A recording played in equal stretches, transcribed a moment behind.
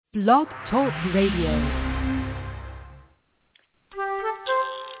Blog Talk Radio.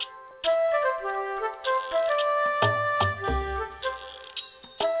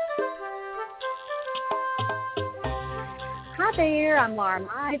 Hi there, I'm Laura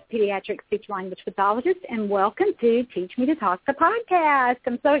Mize, pediatric speech-language pathologist, and welcome to Teach Me to Talk, the podcast.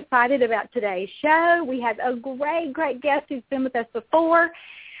 I'm so excited about today's show. We have a great guest who's been with us before.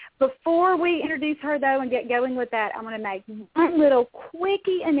 Before we introduce her, though, and get going with that, I'm going to make one little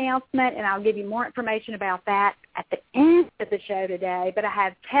quickie announcement, and I'll give you more information about that at the end of the show today. But I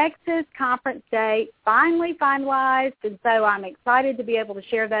have Texas conference dates finally finalized, and so I'm excited to be able to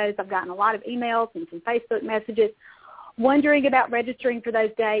share those. I've gotten a lot of emails and some Facebook messages wondering about registering for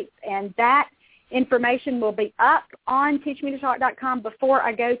those dates, and that information will be up on teachmetotalk.com before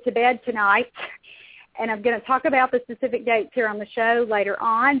I go to bed tonight. And I'm going to talk about the specific dates here on the show later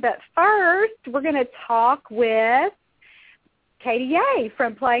on. But first, we're going to talk with Katie Yeh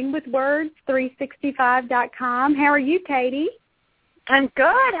from PlayingWithWords365.com. How are you, Katie? I'm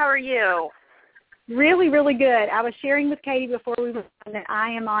good. How are you? Really, really good. I was sharing with Katie before we went on that I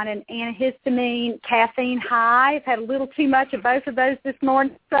am on an antihistamine caffeine high. I've had a little too much of both of those this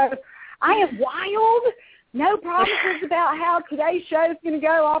morning. So I am wild. No promises about how today's show is going to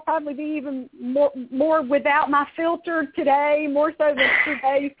go. I'll probably be even more without my filter today, more so than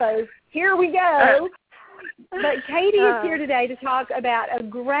today. So here we go. But Katie is here today to talk about a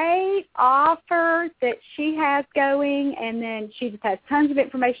great offer that she has going, and then she just has tons of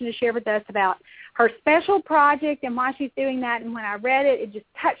information to share with us about her special project and why she's doing that. And when I read it, it just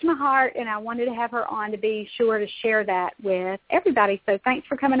touched my heart, and I wanted to have her on to be sure to share that with everybody. So thanks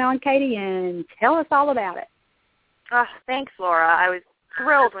for coming on, Katie, and tell us all about it. Thanks, Laura. I was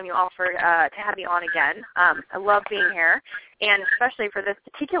thrilled when you offered to have me on again. I love being here, and especially for this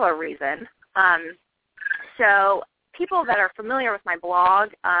particular reason. So people that are familiar with my blog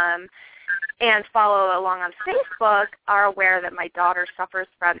and follow along on Facebook are aware that my daughter suffers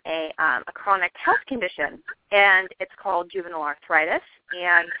from a chronic health condition, and it's called juvenile arthritis,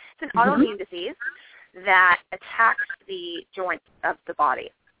 and it's an autoimmune disease that attacks the joints of the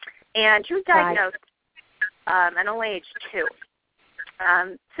body. And she was diagnosed at only age 2.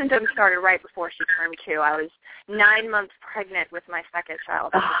 Symptoms started right before she turned 2. I was 9 months pregnant with my second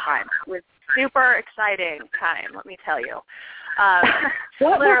child at the time. It was super exciting time, let me tell you.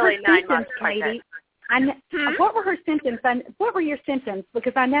 Literally 9 months pregnant. What were her symptoms? What were your symptoms?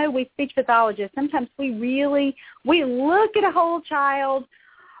 Because I know we speech pathologists, sometimes we look at a whole child,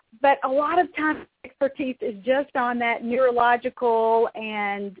 but a lot of times expertise is just on that neurological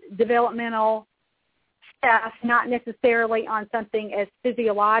and developmental stuff, not necessarily on something as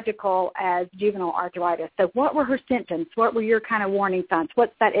physiological as juvenile arthritis. So what were her symptoms? What were your kind of warning signs?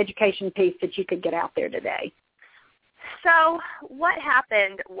 What's that education piece that you could get out there today? So what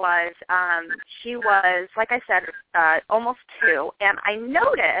happened was she was, like I said, almost 2, and I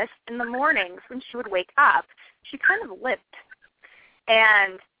noticed in the mornings when she would wake up, she kind of limped.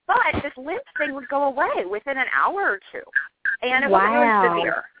 But this limp thing would go away within an hour or 2, and it wasn't really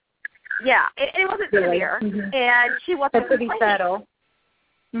severe. Yeah, it wasn't severe, and she wasn't pretty subtle.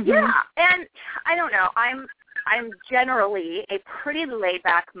 Yeah, and I don't know. I'm generally a pretty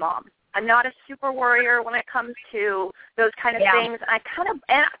laid-back mom. I'm not a super worrier when it comes to those kind of things. And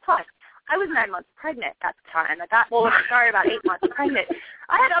plus, I was 9 months pregnant at the time. I started about 8 months pregnant.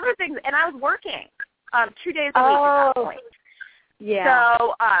 I had other things, and I was working 2 days a week at that point. Yeah.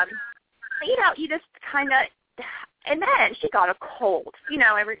 So, you just kind of. And then she got a cold.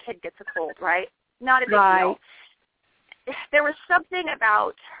 Every kid gets a cold, right? Not a big deal. There was something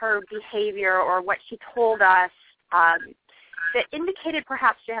about her behavior or what she told us that indicated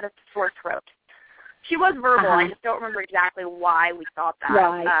perhaps she had a sore throat. She was verbal. I just don't remember exactly why we thought that.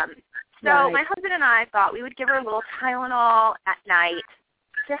 My husband and I thought we would give her a little Tylenol at night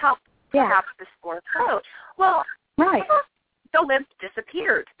to help perhaps the sore throat. Well, the limp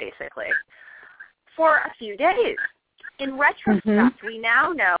disappeared, basically, for a few days. In retrospect, we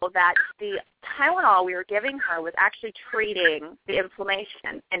now know that the Tylenol we were giving her was actually treating the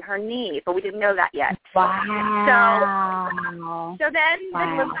inflammation in her knee, but we didn't know that yet. Wow. So then the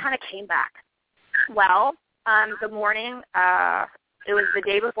limp kind of came back. Well, the morning, it was the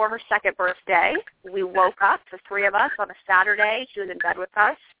day before her second birthday. We woke up, the 3 of us, on a Saturday. She was in bed with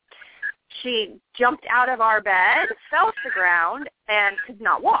us. She jumped out of our bed, fell to the ground, and could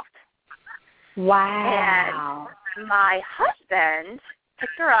not walk. Wow. And my husband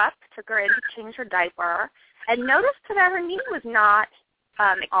picked her up, took her in to change her diaper, and noticed that her knee was not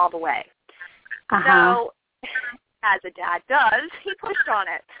all the way. So, as a dad does, he pushed on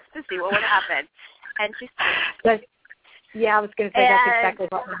it to see what would happen. And she Yeah, I was going to say that's exactly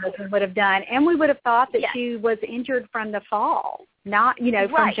what my husband would have done. And we would have thought that she was injured from the fall, not,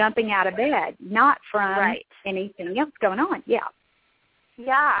 from jumping out of bed, not from anything else going on. Yeah.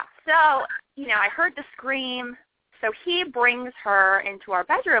 Yeah. So, I heard the scream. So he brings her into our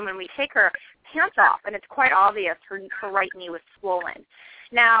bedroom, and we take her pants off, and it's quite obvious her right knee was swollen.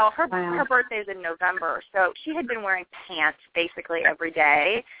 Now, her birthday's in November, so she had been wearing pants basically every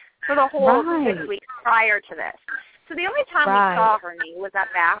day for the whole 6 weeks prior to this. So the only time we saw her knee was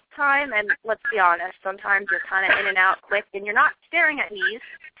at bath time, and let's be honest, sometimes you're kind of in and out quick, and you're not staring at knees.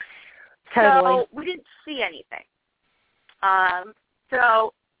 Totally. So we didn't see anything.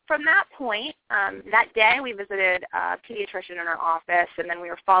 So from that point, that day we visited a pediatrician in our office, and then we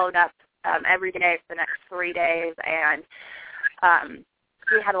were followed up every day for the next 3 days, and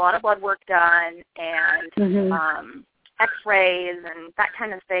we had a lot of blood work done and x-rays and that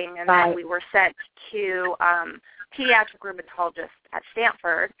kind of thing, and then we were sent to pediatric rheumatologist at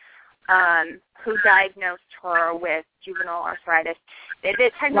Stanford who diagnosed her with juvenile arthritis.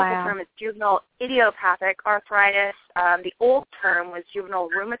 The technical term is juvenile idiopathic arthritis. The old term was juvenile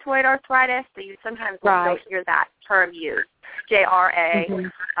rheumatoid arthritis, so you sometimes don't hear that term used. JRA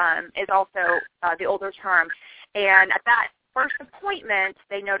is also the older term. And at that first appointment,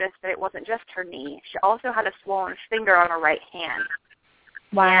 they noticed that it wasn't just her knee. She also had a swollen finger on her right hand.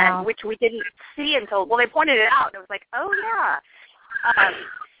 Wow. And, which we didn't see until, they pointed it out, and it was like, oh, yeah.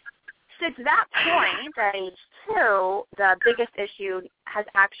 Since that point, at age 2, the biggest issue has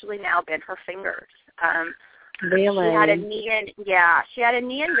actually now been her fingers. Really? She had a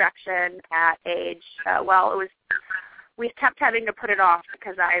knee injection at age, we kept having to put it off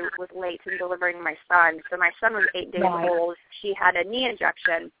because I was late in delivering my son. So my son was 8 days old. She had a knee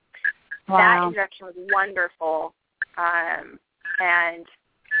injection. Wow. That injection was wonderful and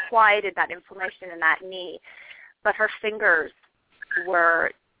quieted that inflammation in that knee. But her fingers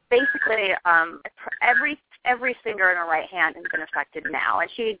were basically every finger in her right hand has been affected now, and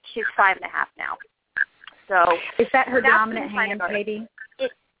she's 5.5 now. So is that her dominant hand, Katie?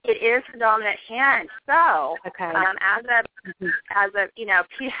 It is her dominant hand. So as a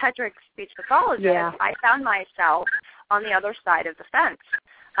pediatric speech pathologist, I found myself on the other side of the fence.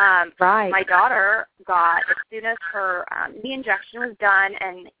 My daughter got, as soon as her knee injection was done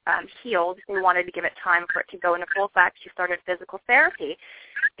and healed, they wanted to give it time for it to go into full effect. She started physical therapy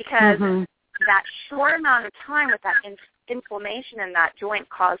because that short amount of time with that inflammation in that joint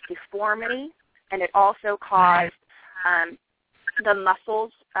caused deformity, and it also caused the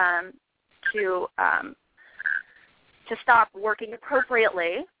muscles to stop working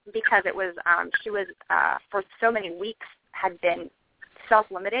appropriately because it was she was for so many weeks had been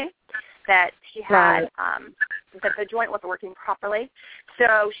self-limiting that she had that the joint wasn't working properly.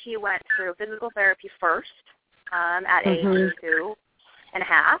 So she went through physical therapy first at age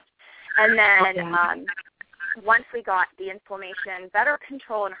 2.5, and then once we got the inflammation better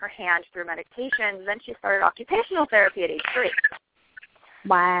control in her hand through medication, then she started occupational therapy at age 3.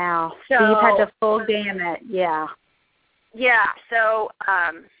 Wow. So you've had the full gamut, Yeah, so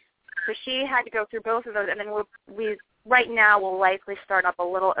she had to go through both of those, and then we right now we'll likely start up a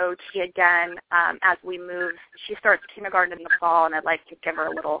little OT again as we move. She starts kindergarten in the fall, and I'd like to give her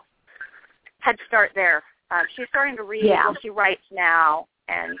a little head start there. She's starting to read. Well, she writes now,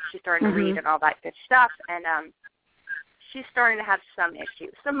 and she's starting to read and all that good stuff, and she's starting to have some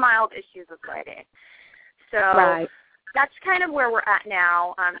issues, some mild issues with writing. So that's kind of where we're at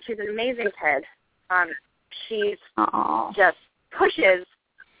now. She's an amazing kid. She's just pushes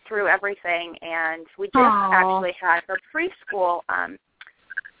through everything, and we just actually had her preschool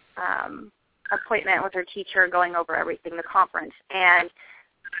appointment with her teacher going over everything, the conference, and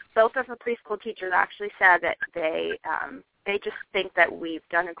both of her preschool teachers actually said that they just think that we've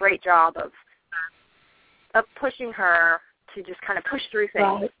done a great job of pushing her to just kind of push through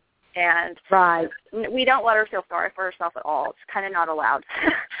things. And we don't let her feel sorry for herself at all. It's kind of not allowed.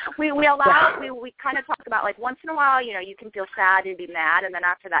 we allow we kind of talk about, like, once in a while, you can feel sad and be mad, and then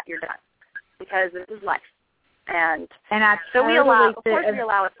after that you're done because this is life. And so we allow, of course we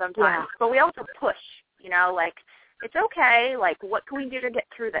allow it sometimes, but we also push, like, it's okay, like, what can we do to get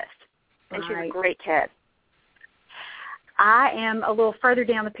through this? And she's a great kid. I am a little further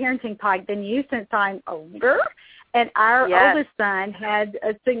down the parenting pike than you since I'm older. And our oldest son had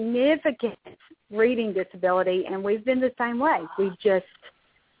a significant reading disability, and we've been the same way. We've just,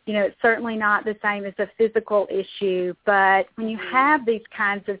 it's certainly not the same as a physical issue, but when you have these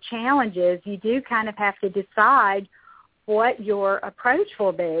kinds of challenges, you do kind of have to decide what your approach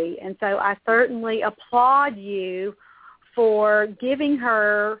will be. And so I certainly applaud you for giving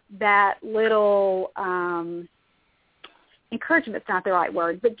her that little encouragement's not the right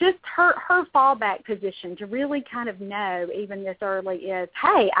word, but just her fallback position to really kind of know even this early is,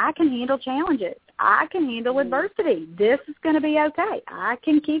 hey, I can handle challenges. I can handle adversity. This is going to be okay. I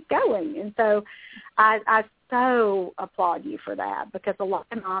can keep going. And so I so applaud you for that, because a lot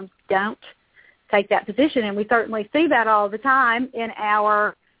of moms don't take that position, and we certainly see that all the time in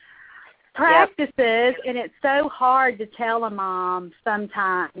our practices, and it's so hard to tell a mom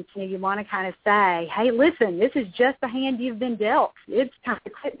sometimes. You want to kind of say, hey, listen, this is just the hand you've been dealt. It's time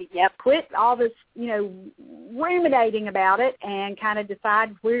to quit all this, ruminating about it, and kind of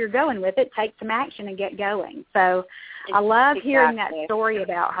decide where you're going with it, take some action and get going. So I love hearing that story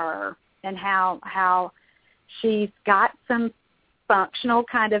about her and how she's got some functional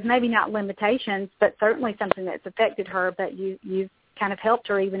kind of, maybe not limitations, but certainly something that's affected her, but you've kind of helped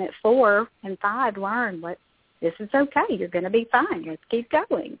her even at 4 and 5 learn this is okay. You're going to be fine. Let's keep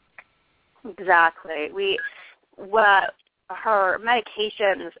going. Exactly. Her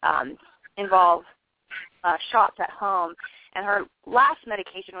medications involve shots at home, and her last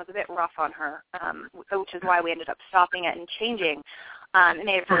medication was a bit rough on her, which is why we ended up stopping it and changing. It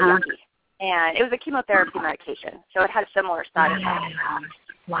made her feel yucky. And it was a chemotherapy medication, so it had similar side effects.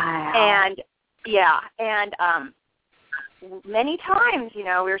 Wow. And many times, we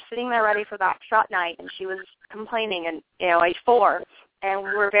were sitting there ready for that shot night, and she was complaining, and, age 4, and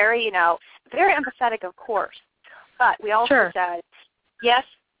we were very, very empathetic, of course. But we also said, yes,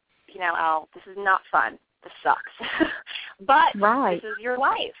 Elle, this is not fun. This sucks. But this is your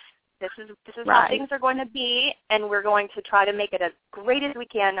life. This is how things are going to be, and we're going to try to make it as great as we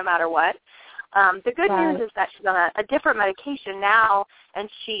can no matter what. The good news is that she's on a different medication now, and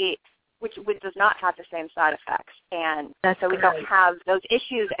which does not have the same side effects. And so we don't have those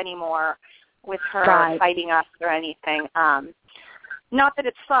issues anymore with her fighting us or anything. Not that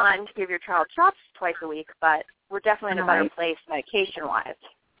it's fun to give your child shots twice a week, but we're definitely in a better place medication-wise.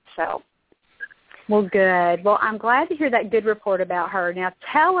 So. Well, good. Well, I'm glad to hear that good report about her. Now,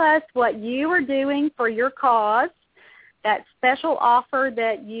 tell us what you are doing for your cause, that special offer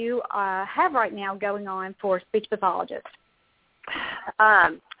that you have right now going on for speech pathologists.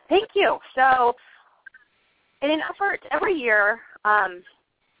 Thank you. So, in an effort every year,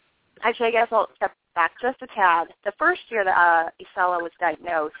 actually, I guess I'll step back just a tad. The first year that Isela was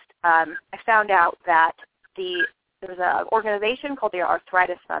diagnosed, I found out that there's an organization called the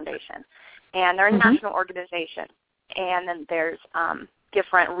Arthritis Foundation, and they're a national organization, and then there's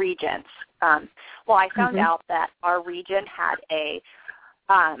different regions. I found out that our region had a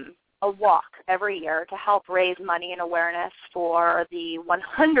walk every year to help raise money and awareness for the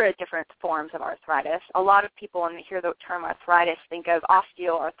 100 different forms of arthritis. A lot of people, when they hear the term arthritis, think of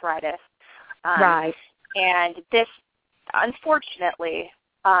osteoarthritis. And this, unfortunately,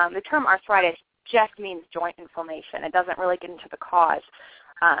 the term arthritis just means joint inflammation. It doesn't really get into the cause.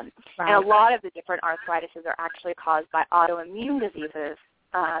 And a lot of the different arthritises are actually caused by autoimmune diseases,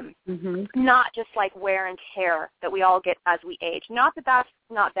 not just like wear and tear that we all get as we age. Not that that's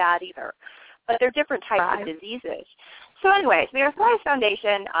not bad either, but they're different types of diseases. So anyways, the Arthritis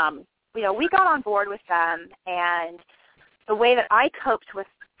Foundation, we got on board with them, and the way that I coped with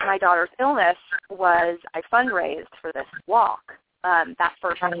my daughter's illness was I fundraised for this walk that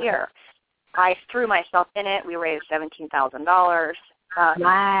first year. I threw myself in it. We raised $17,000.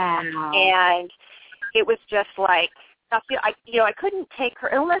 And it was just like, I couldn't take her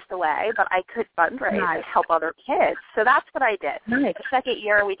illness away, but I could fundraise and help other kids. So that's what I did. The second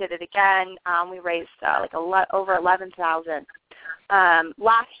year we did it again. We raised over $11,000.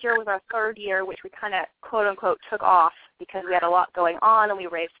 Last year was our third year, which we kind of quote unquote took off because we had a lot going on, and we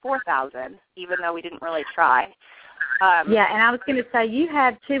raised $4,000, even though we didn't really try. And I was going to say, you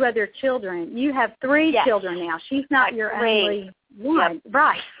have 2 other children. You have 3 children now. She's not your only one.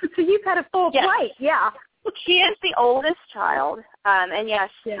 Right. So you've had a full plate. She is the oldest child. And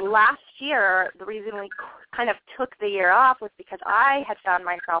last year, the reason we kind of took the year off was because I had found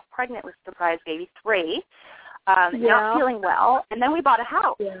myself pregnant with surprise baby 3, not feeling well, and then we bought a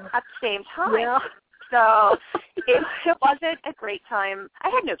house at the same time. So it wasn't a great time. I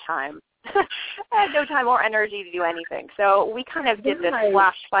had no time. I had no time or energy to do anything. So we kind of did this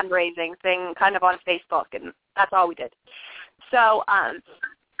flash fundraising thing kind of on Facebook, and that's all we did. So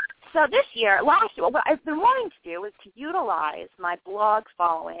this year, last year, what I've been wanting to do is to utilize my blog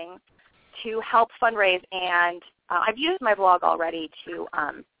following to help fundraise, and I've used my blog already to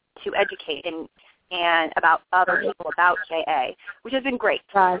educate and about other people about JA, which has been great.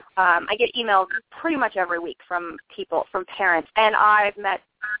 I get emails pretty much every week from parents, and I've met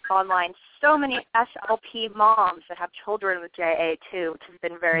online so many SLP moms that have children with JA too, which has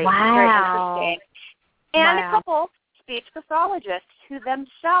been very, very interesting. And a couple speech pathologists who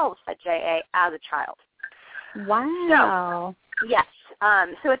themselves had JA as a child. Wow. So, yes.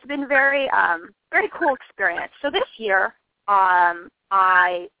 So it's been very cool experience. So this year,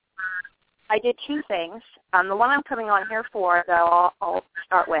 I did two things. The one I'm coming on here for, though, I'll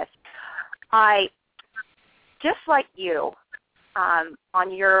start with. I, just like you,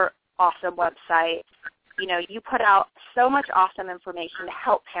 on your awesome website, you put out so much awesome information to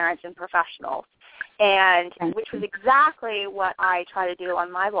help parents and professionals, and which was exactly what I try to do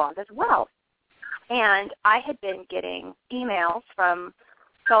on my blog as well. And I had been getting emails from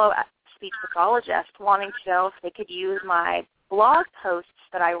fellow speech pathologists wanting to know if they could use my blog posts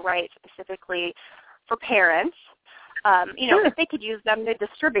that I write specifically for parents, if they could use them to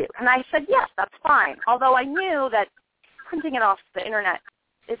distribute. And I said, yes, that's fine, although I knew that printing it off the Internet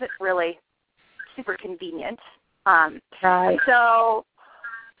isn't really super convenient. Right. So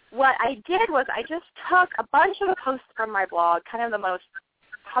what I did was I just took a bunch of the posts from my blog, kind of the most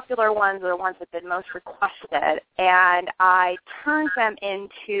popular ones or the ones that have been most requested, and I turned them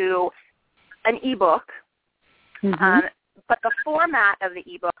into an ebook. But the format of the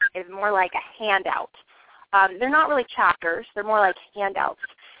ebook is more like a handout. They're not really chapters. They're more like handouts.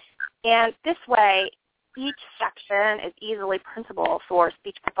 And this way, each section is easily printable for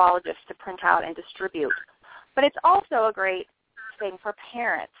speech pathologists to print out and distribute. But it's also a great thing for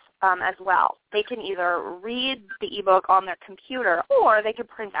parents as well. They can either read the ebook on their computer, or they can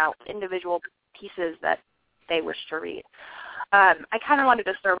print out individual pieces that they wish to read. I kind of wanted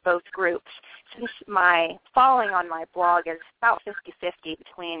to serve both groups, since my following on my blog is about 50-50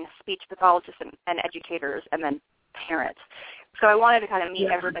 between speech pathologists and educators and then parents. So I wanted to kind of meet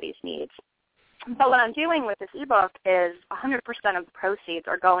everybody's needs. But what I'm doing with this ebook is 100% of the proceeds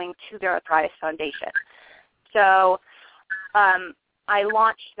are going to their Arthritis Foundation. So I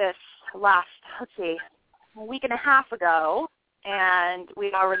launched this last, a week and a half ago, and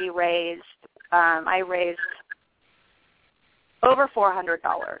we've already raised, I raised over $400,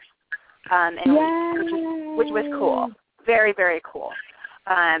 which was cool, very, very cool.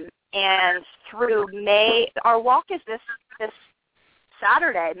 And through May, our walk is this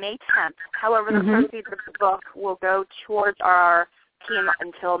Saturday, May 10th. However, the proceeds of the book will go towards our team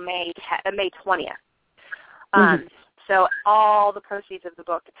until May 20th. So all the proceeds of the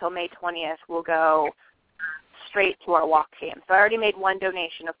book until May 20th will go straight to our walk team. So I already made one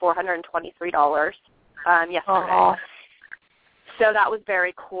donation of $423 yesterday. So that was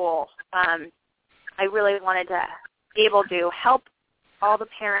very cool. I really wanted to be able to help all the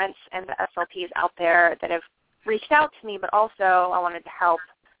parents and the SLPs out there that have reached out to me, but also I wanted to help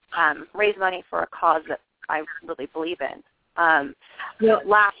raise money for a cause that I really believe in.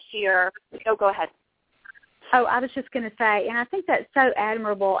 Last year, go ahead. Oh, I was just going to say, and I think that's so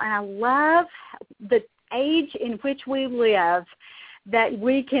admirable, and I love the age in which we live, that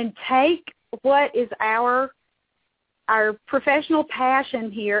we can take what is our professional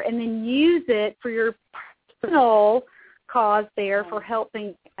passion here and then use it for your personal cause there for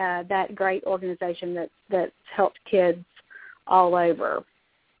helping that great organization that's helped kids all over.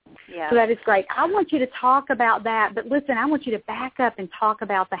 Yeah. So that is great. I want you to talk about that, but listen, I want you to back up and talk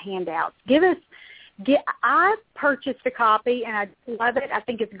about the handouts. I purchased a copy, and I love it. I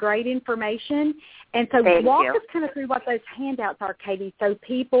think it's great information. And so walk us kind of through what those handouts are, Katie, so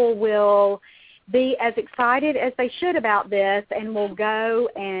people will be as excited as they should about this and will go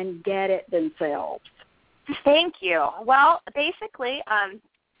and get it themselves. Thank you. Well, basically,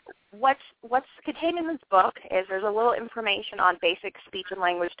 what's contained in this book is there's a little information on basic speech and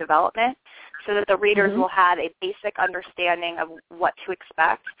language development so that the readers will have a basic understanding of what to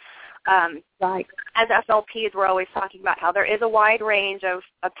expect. Right. As SLPs, we're always talking about how there is a wide range of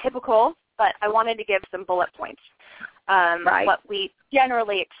typical, but I wanted to give some bullet points, what we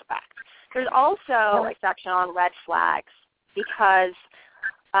generally expect. There's also a section on red flags because,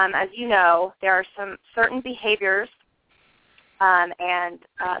 as you know, there are some certain behaviors and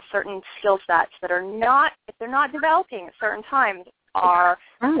certain skill sets that are not, if they're not developing at certain times, are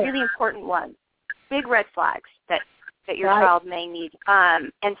really important ones, big red flags that your child may need.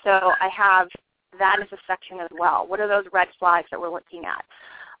 And so I have that as a section as well. What are those red flags that we're looking at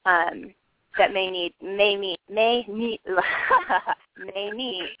that may need,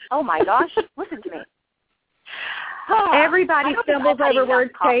 oh my gosh, listen to me. Everybody stumbles over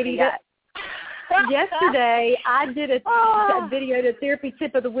words, Katie. Yesterday, I did a video to Therapy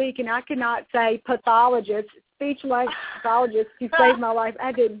Tip of the Week, and I could not say pathologist, speech language pathologist who saved my life. I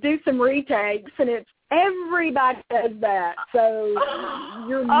had to do some retakes, and everybody does that. So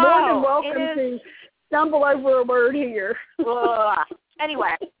you're more than welcome to stumble over a word here.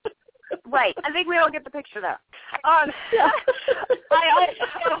 Anyway, Right. I think we all get the picture there. Oh,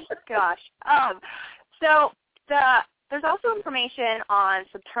 gosh. So there's also information on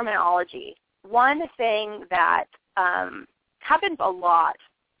some terminology. One thing that happens a lot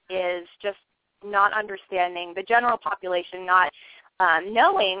is just not understanding, the general population not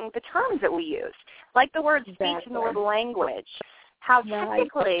knowing the terms that we use, like the word speech and the word language, how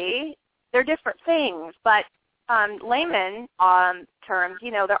technically they're different things, but layman terms,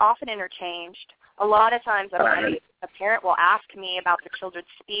 they're often interchanged. A lot of times a parent will ask me about the children's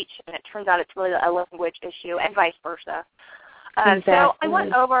speech, and it turns out it's really a language issue, and vice versa. So I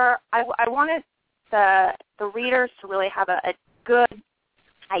went over, I wanted the readers to really have a good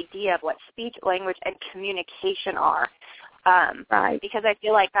idea of what speech, language, and communication are, because I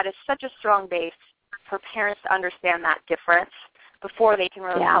feel like that is such a strong base for parents to understand that difference before they can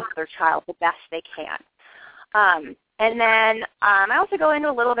really help their child the best they can. And then I also go into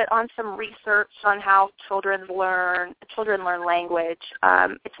a little bit on some research on how children learn language.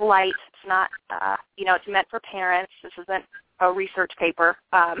 It's light. It's not, it's meant for parents. This isn't a research paper.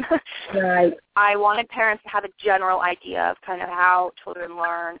 Right. I wanted parents to have a general idea of kind of how children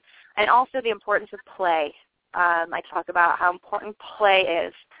learn, and also the importance of play. I talk about how important play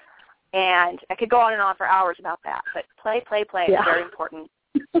is, and I could go on and on for hours about that, but play is very important.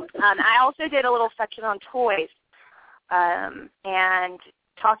 I also did a little section on toys, and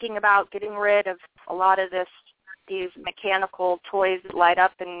talking about getting rid of a lot of these mechanical toys that light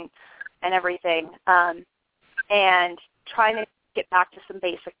up and everything, and trying to get back to some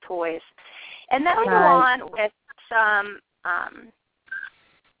basic toys. And then I go on with some,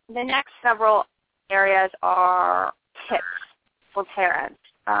 the next several areas are tips for parents,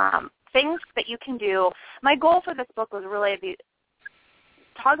 things that you can do. My goal for this book was really to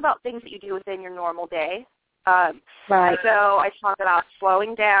talk about things that you do within your normal day. So I talk about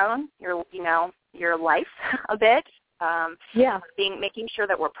slowing down your life a bit, making sure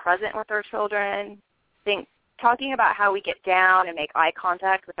that we're present with our children, talking about how we get down and make eye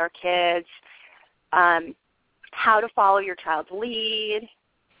contact with our kids, how to follow your child's lead,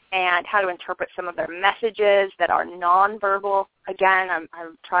 and how to interpret some of their messages that are nonverbal. Again,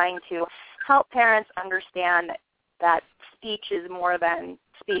 I'm trying to help parents understand that speech is more than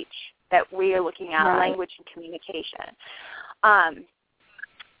speech, that we are looking at language and communication.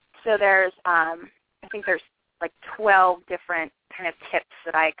 So there's, I think there's like 12 different kind of tips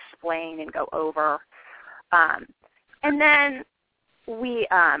that I explain and go over. And then we,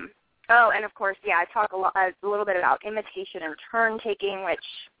 and of course, I talk a little bit about imitation and turn taking, which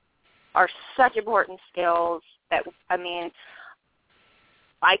are such important skills that,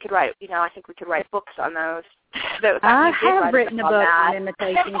 I could write, I think we could write books on those. I have written a book on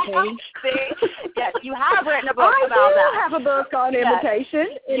imitation, Katie. Yes, you have written a book about that. I have a book on imitation.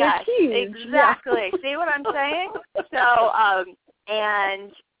 It's huge. Exactly. See what I'm saying? So,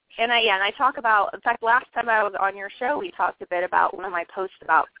 and I talk about, in fact, last time I was on your show, we talked a bit about one of my posts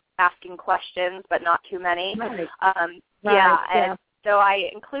about asking questions, but not too many. And so I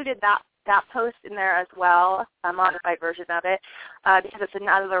included that post in there as well, a modified version of it, because it's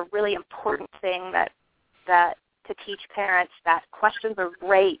another really important thing that to teach parents that questions are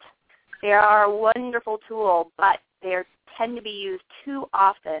great. They are a wonderful tool, but they tend to be used too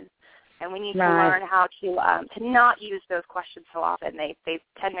often, and we need to learn how to not use those questions so often. They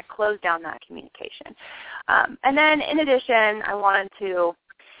tend to close down that communication. And then in addition, I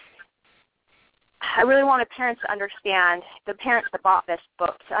really wanted parents to understand, the parents that bought this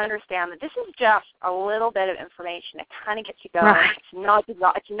book, to understand that this is just a little bit of information. It kind of gets you going. Right.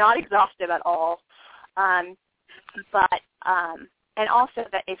 It's not exhaustive at all. And also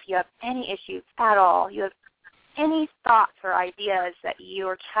that if you have any issues at all, you have any thoughts or ideas that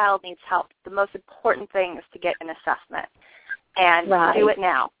your child needs help, the most important thing is to get an assessment and do it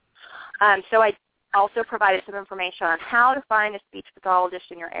now. So I also provided some information on how to find a speech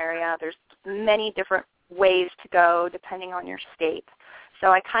pathologist in your area. There's many different ways to go depending on your state.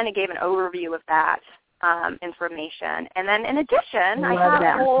 So I kind of gave an overview of that information. And then in addition, I have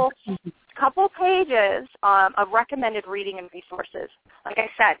a whole couple pages of recommended reading and resources. Like I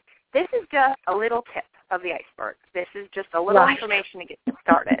said, this is just a little tip of the iceberg. This is just a little information to get you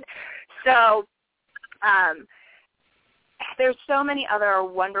started. So there's so many other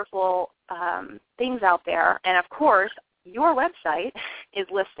wonderful things out there. And, of course, your website is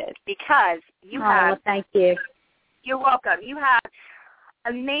listed because you have – thank you. You're welcome. You have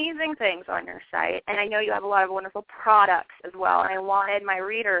amazing things on your site, and I know you have a lot of wonderful products as well. And I wanted my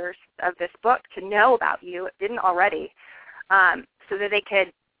readers of this book to know about you, if didn't already, so that they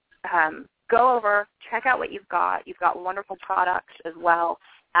could go over, check out what you've got. You've got wonderful products as well,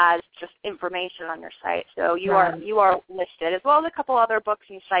 as just information on your site. So you are listed, as well as a couple other books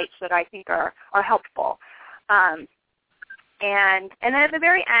and sites that I think are helpful. And then at the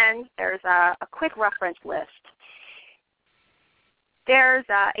very end, there's a quick reference list. There's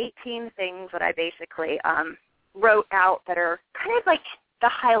 18 things that I basically wrote out that are kind of like the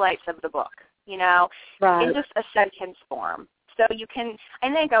highlights of the book, in just a sentence form. So you can,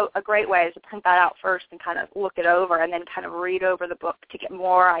 I think a great way is to print that out first and kind of look it over and then kind of read over the book to get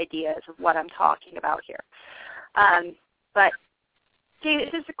more ideas of what I'm talking about here. But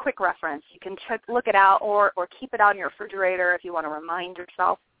it's just a quick reference. You can look it out or keep it on your refrigerator if you want to remind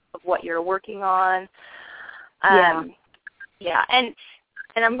yourself of what you're working on. Yeah, and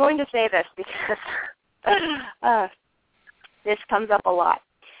I'm going to say this because this comes up a lot.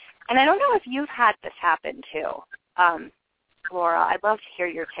 And I don't know if you've had this happen too. Laura, I'd love to hear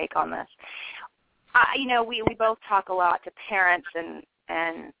your take on this. We both talk a lot to parents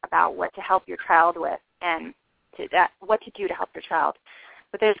and about what to help your child with and what to do to help your child.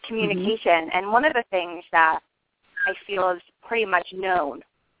 But there's communication, and one of the things that I feel is pretty much known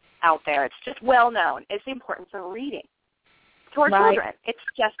out there, it's just well known, is the importance of reading to our children. It's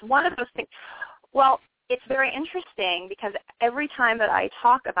just one of those things. Well, it's very interesting because every time that I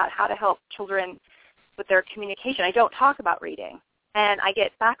talk about how to help children with their communication, I don't talk about reading, and I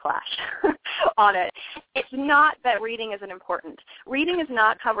get backlash on it. It's not that reading isn't important. Reading is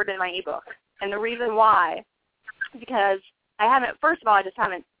not covered in my ebook, and the reason why is because first of all, I just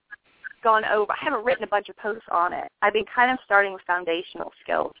haven't gone over, I haven't written a bunch of posts on it. I've been kind of starting with foundational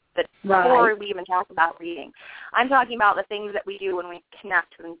skills before we even talk about reading. I'm talking about the things that we do when we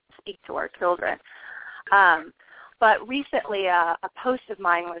connect and speak to our children. But recently a post of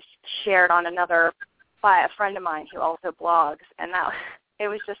mine was shared on by a friend of mine who also blogs, and it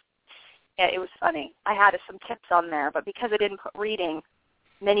was funny. I had some tips on there, but because I didn't put reading,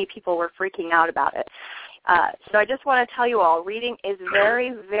 many people were freaking out about it. So I just want to tell you all, reading is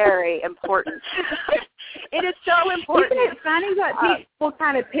very, very important. It is so important. Isn't it funny what people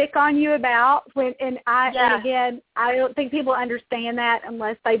kind of pick on you about? And again, I don't think people understand that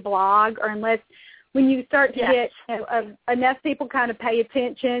unless they blog or unless when you start to get enough people kind of pay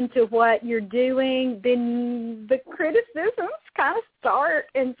attention to what you're doing, then the criticisms kind of start.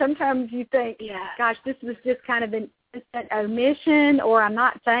 And sometimes you think, gosh, this was just kind of an omission, or I'm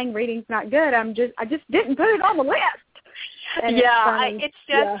not saying reading's not good. I just didn't put it on the list. And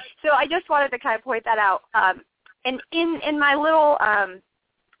so I just wanted to kind of point that out. And in my little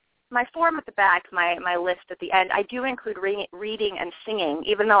my form at the back, my list at the end, I do include reading and singing,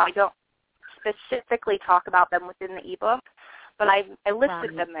 even though I don't specifically talk about them within the ebook, but I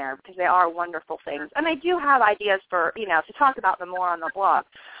listed them there because they are wonderful things. And I do have ideas for, to talk about them more on the blog.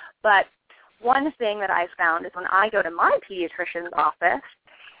 But one thing that I found is when I go to my pediatrician's office,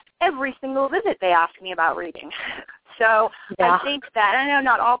 every single visit they ask me about reading. So I think that, I know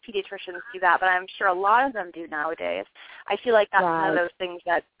not all pediatricians do that, but I'm sure a lot of them do nowadays. I feel like that's one of those things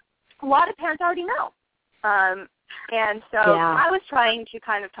that a lot of parents already know. And so I was trying to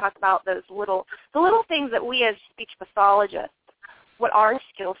kind of talk about the little things that we as speech pathologists, what our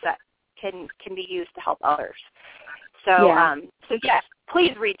skill set can be used to help others. So, so yes,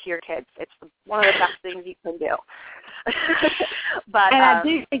 please read to your kids. It's one of the best things you can do. But and I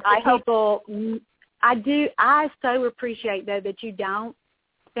do think I so appreciate, though, that you don't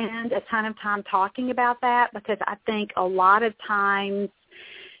spend a ton of time talking about that, because I think a lot of times,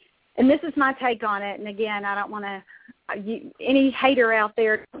 and this is my take on it, and again, I don't want to, any hater out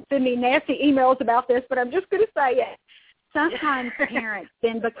there, send me nasty emails about this, but I'm just going to say it. Sometimes parents,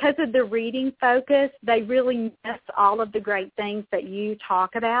 then because of the reading focus, they really miss all of the great things that you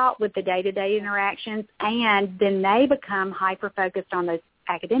talk about with the day-to-day interactions, and then they become hyper-focused on those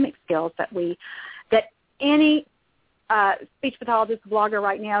academic skills that any speech pathologist blogger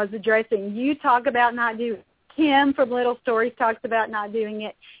right now is addressing. You talk about not doing it. Kim from Little Stories talks about not doing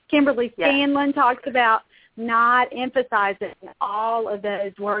it. Kimberly Scanlon talks about not emphasizing all of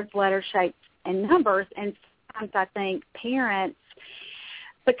those words, letters, shapes, and numbers. And sometimes I think parents,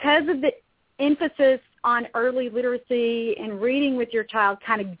 because of the emphasis on early literacy and reading with your child,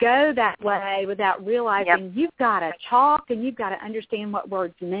 kind of go that way without realizing you've got to talk and you've got to understand what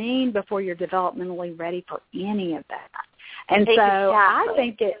words mean before you're developmentally ready for any of that. And so I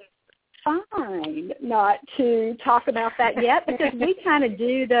think it's fine not to talk about that yet, because we kind of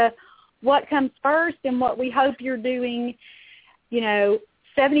do what comes first and what we hope you're doing,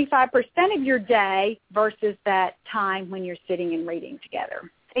 75% of your day versus that time when you're sitting and reading together.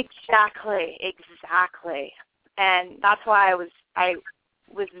 Exactly. And that's why I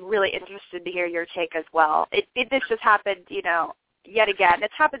was really interested to hear your take as well. This just happened, yet again,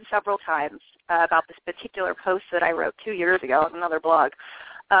 it's happened several times about this particular post that I wrote 2 years ago on another blog,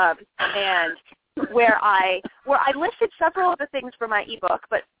 and where I listed several of the things for my ebook,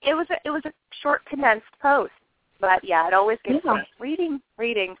 but it was a short, condensed post. But yeah, it always gets me reading.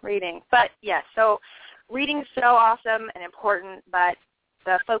 But yeah, so reading is so awesome and important, but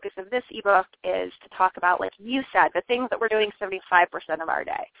the focus of this ebook is to talk about, like you said, the things that we're doing 75% of our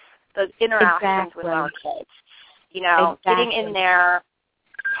day, those interactions with our kids. You know, getting in there,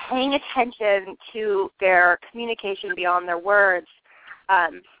 paying attention to their communication beyond their words.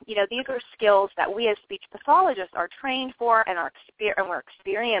 You know, these are skills that we as speech pathologists are trained for and we're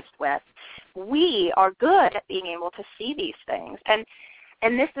experienced with. We are good at being able to see these things, and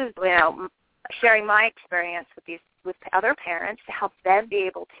this is, you know, sharing my experience with other parents to help them be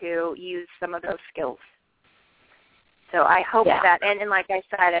able to use some of those skills. So I hope that, and like I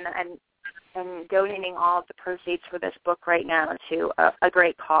said, and donating all of the proceeds for this book right now to a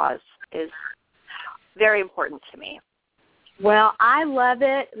great cause is very important to me. Well, I love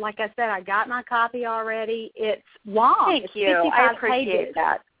it. Like I said, I got my copy already. It's long. Thank you. I appreciate pages.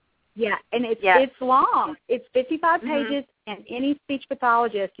 That. Yeah, and it's long. It's 55 pages, and any speech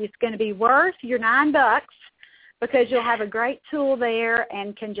pathologist, it's going to be worth your $9 because you'll have a great tool there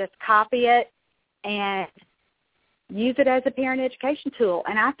and can just copy it and use it as a parent education tool.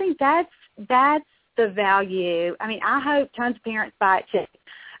 And I think that's the value. I mean, I hope tons of parents buy it too.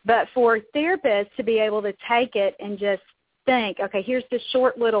 But for therapists to be able to take it and just think, okay, here's this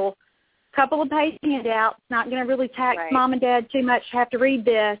short little couple of page handout. It's not going to really tax mom and dad too much to have to read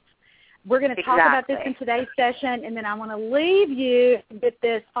this. We're going to talk about this in today's session, and then I want to leave you with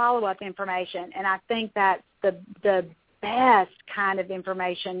this follow-up information. And I think that's the best kind of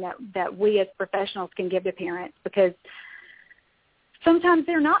information that we as professionals can give to parents, because sometimes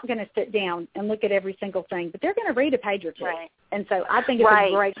they're not going to sit down and look at every single thing, but they're going to read a page or two. Right. And so I think it's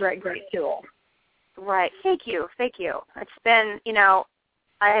a great, great, great tool. Right. Thank you. It's been, you know,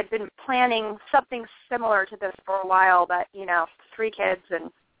 I had been planning something similar to this for a while, but, you know, 3 kids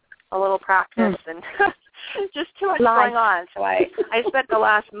and a little practice and just too much going on. So I spent the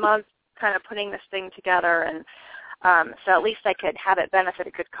last month kind of putting this thing together, and so at least I could have it benefit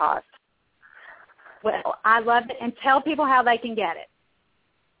a good cause. Well, I love it. And tell people how they can get it.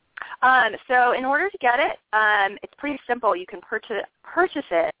 So in order to get it, it's pretty simple. You can purchase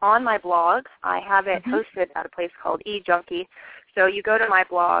it on my blog. I have it hosted at a place called eJunkie. So you go to my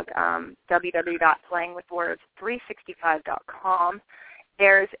blog, www.playingwithwords365.com.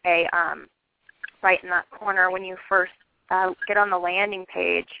 There's a, right in that corner when you first get on the landing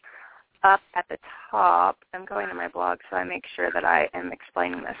page, up at the top, I'm going to my blog so I make sure that I am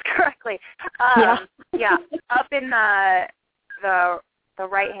explaining this correctly. Up in the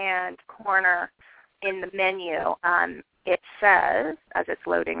right-hand corner in the menu, it says, as it's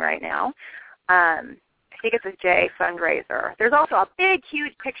loading right now, I think it's a J fundraiser. There's also a big,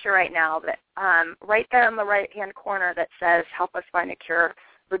 huge picture right now that right there in the right-hand corner that says, help us find a cure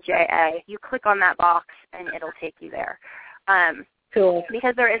for JA. You click on that box, and it'll take you there. Cool.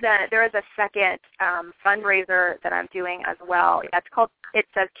 Because there is a second fundraiser that I'm doing as well. It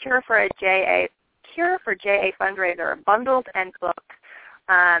says Cure for JA fundraiser, bundled and book.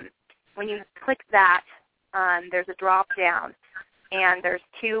 When you click that, there's a drop down, and there's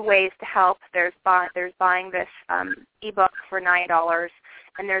 2 ways to help. There's buying this ebook for $9,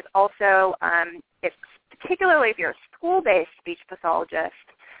 and there's also, particularly if you're a school-based speech pathologist,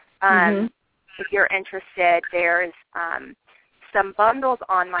 if you're interested, there's some bundles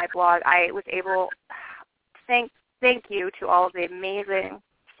on my blog. I was able, thank you to all of the amazing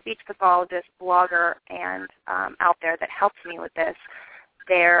speech pathologist, blogger, and out there that helped me with this.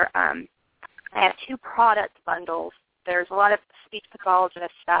 I have 2 product bundles. There's a lot of speech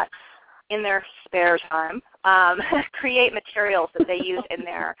pathologists that, in their spare time, create materials that they use in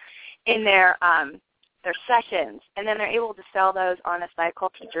their sessions, and then they're able to sell those on a site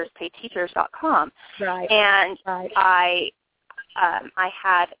called teacherspayteachers.com. Right. And I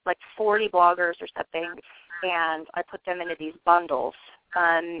had like 40 bloggers or something, and I put them into these bundles.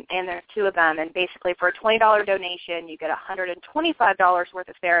 And there's 2 of them, and basically for a $20 donation, you get $125 worth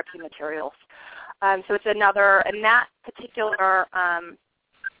of therapy materials. So it's another, and that particular,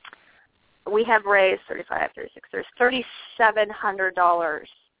 we have raised there's $3,700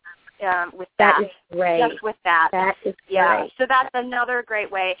 with that. That is great. Just with that. That is great. So that's another great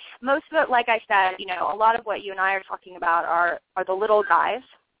way. Most of it, like I said, you know, a lot of what you and I are talking about are the little guys.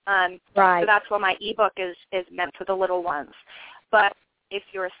 Right. So that's why my ebook is meant for the little ones. But if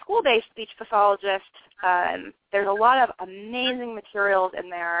you're a school-based speech pathologist, there's a lot of amazing materials in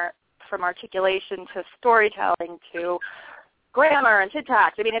there, from articulation to storytelling to grammar and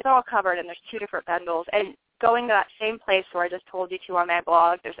syntax. I mean, it's all covered, and there's 2 different bundles. And going to that same place where I just told you to on my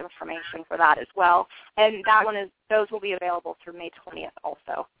blog, there's information for that as well. And those will be available through May 20th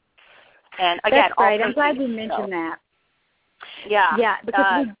also. And again, that's great. I'm glad you mentioned that. Yeah. Yeah,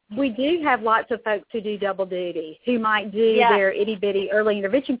 because we do have lots of folks who do double duty, who might do their itty-bitty early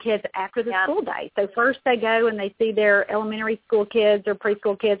intervention kids after the school day. So first they go and they see their elementary school kids or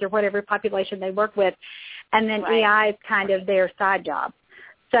preschool kids or whatever population they work with, and then EI is kind of their side job.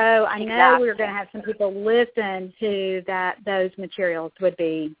 So I know we're going to have some people listen to that. Those materials would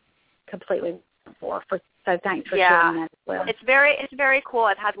be completely for. So thanks for sharing that as well. It's very cool.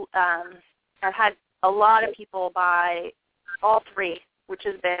 I've had a lot of people buy all 3, which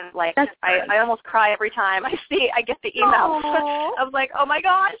has been like I almost cry every time I get the email. I was like, oh my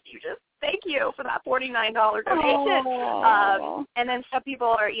gosh, thank you for that $49 donation. And then some people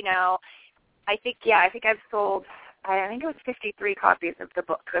are, I think I've sold, I think it was 53 copies of the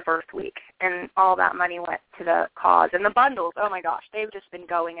book the first week, and all that money went to the cause. And the bundles, oh my gosh, they've just been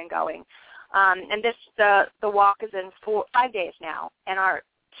going and going. And the walk is in 5 days now, and our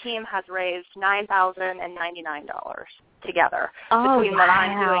team has raised $9,099 together between what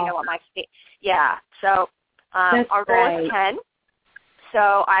I'm doing and what my state. Yeah, so our goal is 10.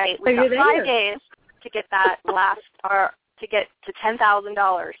 So we got 5 days to get that to get to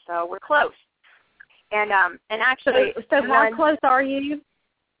 $10,000. So we're close. And actually, so how close are you?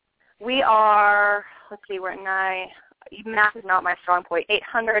 We are. Let's see, we're at math is not my strong point.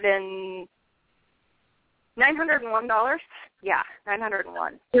 $901. Yeah,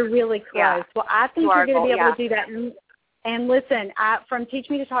 $901. You're really close. Yeah. Well, I think you're going to be able to do that. And listen, from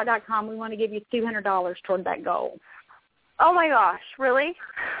teachmetotalk.com, we want to give you $200 toward that goal. Oh my gosh, really?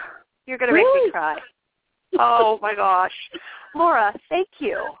 You're going to make me cry. Oh my gosh, Laura, thank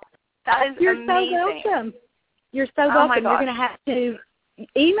you. That is You're amazing. So welcome. You're so welcome. You're going to have to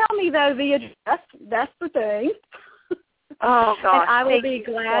email me though via that's the thing. Oh gosh, and I will be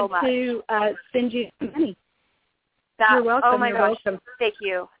glad to send you some money. You're welcome. Oh my gosh, welcome. Thank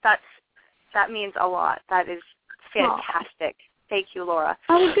you. That means a lot. That is fantastic. Thank you, Laura.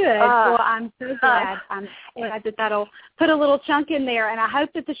 Oh, good. Well, I'm so glad. I'm glad that'll put a little chunk in there, and I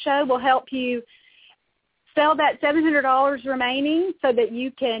hope that the show will help you sell that $700 remaining so that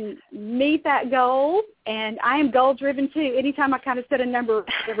you can meet that goal. And I am goal-driven, too. Anytime I kind of set a number,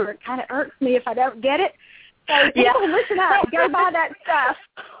 it kind of irks me if I don't get it. So people, listen up. Go buy that stuff.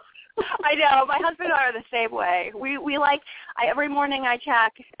 I know. My husband and I are the same way. We every morning I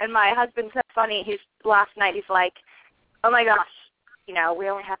check, and my husband's so funny. Last night he's like, oh, my gosh, we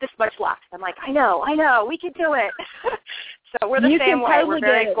only have this much left. I'm like, I know, we can do it. So we're the same way. We're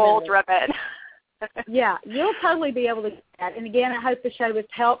very goal-driven. Yeah, you'll totally be able to do that. And, again, I hope the show was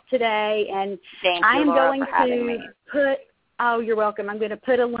helped today. And Thank I am you, Laura, going for having me. Oh, you're welcome. I'm going to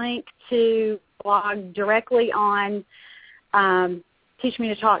put a link to blog directly on Teach Me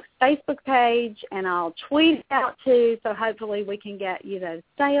to Talk's Facebook page, and I'll tweet it out too, so hopefully we can get you those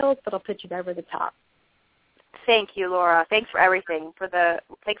sales that'll put you over the top. Thank you, Laura. Thanks for everything.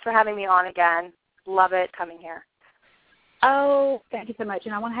 Thanks for having me on again. Love it coming here. Oh, thank you so much,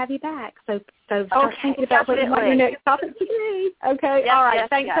 and I want to have you back. So start thinking about what your next topic to be. Okay, all right.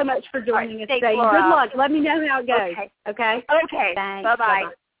 Thanks so much for joining us today. Laura. Good luck. Let me know how it goes. Okay. Thanks. Bye-bye.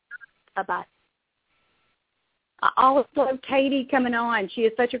 Bye-bye. I always love Katie coming on. She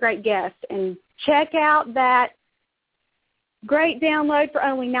is such a great guest. And check out that great download for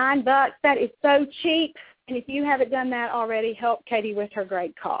only $9. That is so cheap. And if you haven't done that already, help Katie with her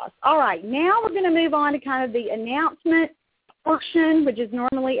great cause. All right, now we're going to move on to kind of the announcement portion, which is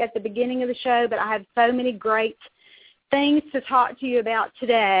normally at the beginning of the show, but I have so many great things to talk to you about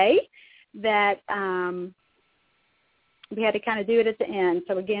today that we had to kind of do it at the end.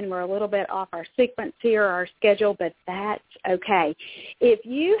 So, again, we're a little bit off our sequence here, our schedule, but that's okay. If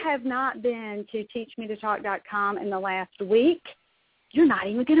you have not been to teachmetotalk.com in the last week, you're not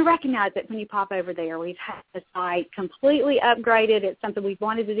even going to recognize it when you pop over there. We've had the site completely upgraded. It's something we've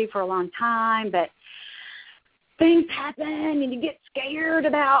wanted to do for a long time, but things happen and you get scared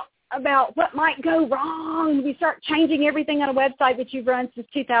about what might go wrong. We start changing everything on a website that you've run since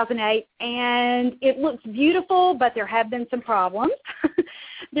 2008, and it looks beautiful, but there have been some problems.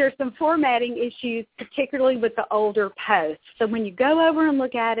 There's some formatting issues, particularly with the older posts. So when you go over and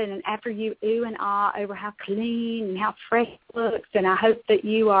look at it, and after you ooh and ah over how clean and how fresh it looks, and I hope that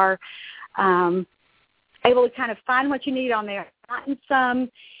you are able to kind of find what you need on there. I've gotten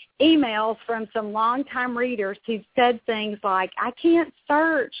some emails from some longtime readers who've said things like, I can't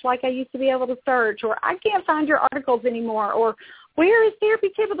search like I used to be able to search, or I can't find your articles anymore, or where is Therapy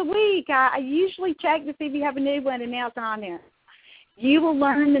Tip of the Week? I usually check to see if you have a new one, and now it's not on there. You will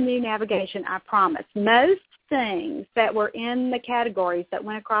learn the new navigation, I promise. Most things that were in the categories that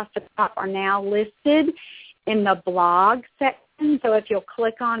went across the top are now listed in the blog section. So if you'll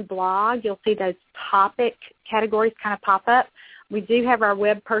click on blog, you'll see those topic categories kind of pop up. We do have our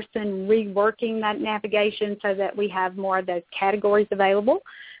web person reworking that navigation so that we have more of those categories available.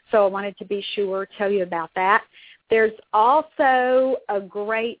 So I wanted to be sure to tell you about that. There's also a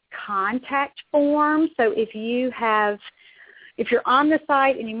great contact form. So if you're on the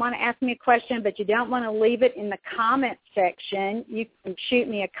site and you want to ask me a question but you don't want to leave it in the comments section, you can shoot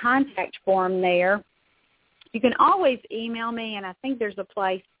me a contact form there. You can always email me, and I think there's a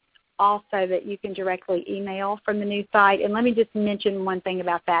place also that you can directly email from the new site. And let me just mention one thing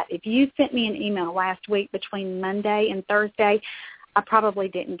about that. If you sent me an email last week between Monday and Thursday, I probably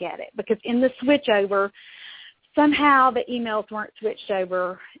didn't get it because in the switchover, somehow the emails weren't switched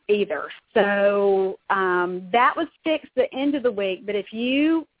over either. So that was fixed at the end of the week. But if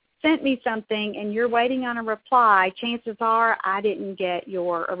you sent me something and you're waiting on a reply, chances are I didn't get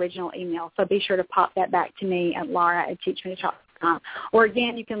your original email. So be sure to pop that back to me at Laura@teachmetotalk.com. Or,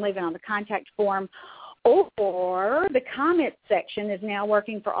 again, you can leave it on the contact form. Or the comments section is now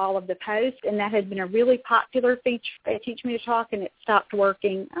working for all of the posts, and that has been a really popular feature at Teach Me to Talk, and it stopped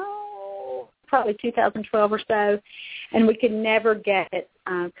working, probably 2012 or so, and we could never get it,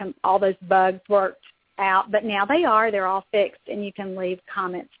 all those bugs worked out. But now they're all fixed, and you can leave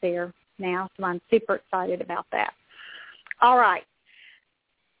comments there now, so I'm super excited about that. All right.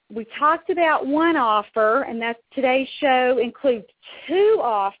 We talked about one offer, and that's today's show includes 2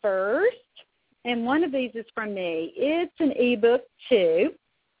 offers, and one of these is from me. It's an ebook, too,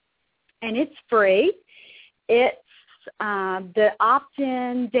 and it's free. It's the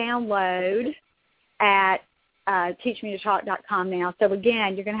opt-in download at teachmetotalk.com now. So,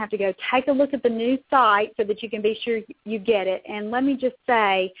 again, you're going to have to go take a look at the new site so that you can be sure you get it. And let me just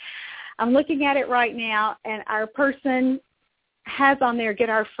say, I'm looking at it right now, and our person has on there, get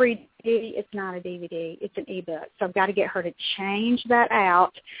our free DVD. It's not a DVD. It's an ebook. So I've got to get her to change that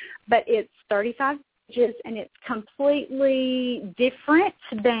out. But it's 35 pages, and it's completely different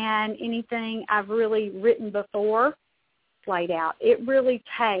than anything I've really written before laid out. It really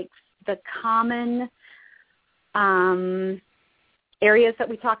takes the common areas that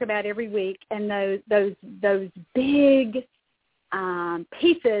we talk about every week and those big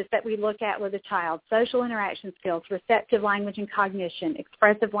pieces that we look at with a child: social interaction skills, receptive language and cognition,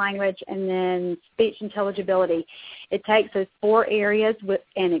 expressive language, and then speech intelligibility. It takes those 4 areas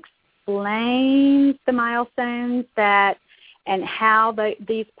and explains the milestones and how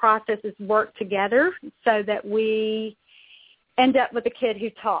these processes work together so that we end up with a kid who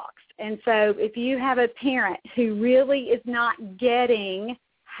talks. And so if you have a parent who really is not getting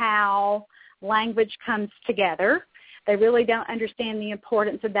how language comes together, they really don't understand the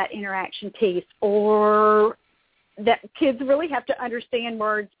importance of that interaction piece, or that kids really have to understand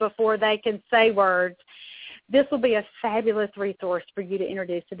words before they can say words, this will be a fabulous resource for you to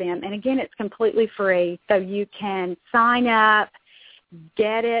introduce to them. And, again, it's completely free, so you can sign up,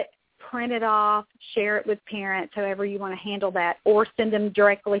 get it, print it off, share it with parents, however you want to handle that, or send them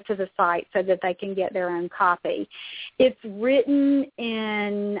directly to the site so that they can get their own copy. It's written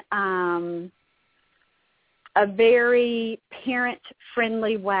in a very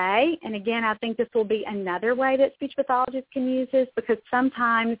parent-friendly way. And, again, I think this will be another way that speech pathologists can use this, because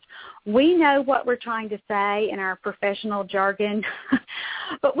sometimes we know what we're trying to say in our professional jargon,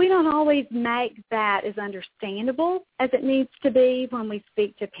 but we don't always make that as understandable as it needs to be when we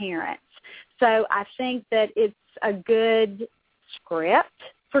speak to parents. So I think that it's a good script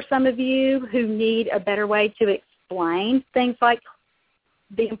for some of you who need a better way to explain things like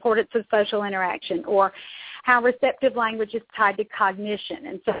the importance of social interaction, or how receptive language is tied to cognition.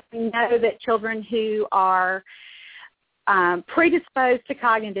 And so we know that children who are predisposed to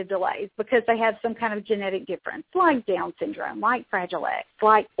cognitive delays because they have some kind of genetic difference, like Down syndrome, like Fragile X,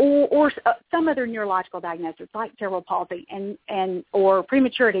 or some other neurological diagnosis, like cerebral palsy or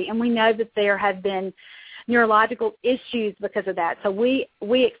prematurity. And we know that there have been neurological issues because of that. So we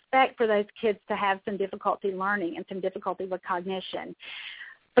expect for those kids to have some difficulty learning and some difficulty with cognition.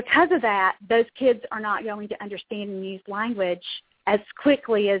 Because of that, those kids are not going to understand and use language as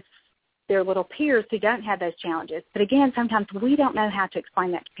quickly as their little peers who don't have those challenges. But, again, sometimes we don't know how to explain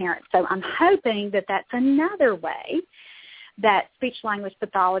that to parents. So I'm hoping that that's another way that speech-language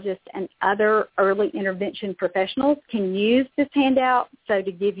pathologists and other early intervention professionals can use this handout so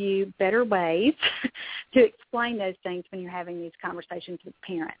to give you better ways to explain those things when you're having these conversations with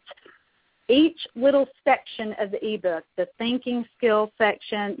parents. Each little section of the ebook, the thinking skills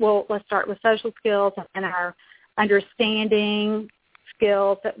section, well, let's start with social skills and our understanding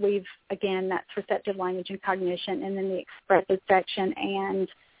skills that that's receptive language and cognition, and then the expressive section and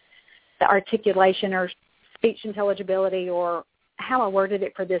the articulation or speech intelligibility, or how I worded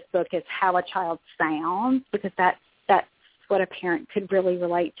it for this book is how a child sounds, because that's what a parent could really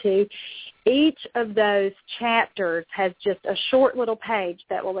relate to. Each of those chapters has just a short little page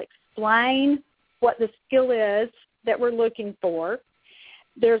that will explain what the skill is that we're looking for.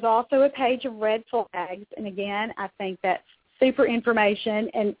 There's also a page of red flags, and again, I think that's super information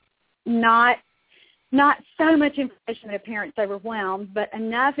and not so much information that a parent's overwhelmed, but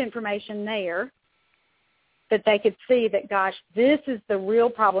enough information there that they could see that, gosh, this is the real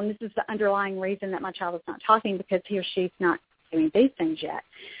problem. This is the underlying reason that my child is not talking, because he or she's not doing these things yet.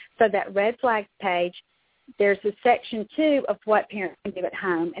 So that red flag page, there's a section 2 of what parents can do at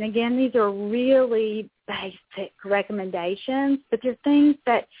home. And again, these are really basic recommendations, but they're things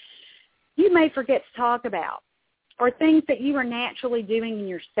that you may forget to talk about, or things that you are naturally doing in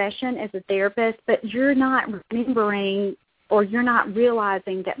your session as a therapist, but you're not remembering, or you're not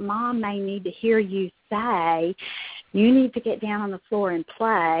realizing that mom may need to hear you say, you need to get down on the floor and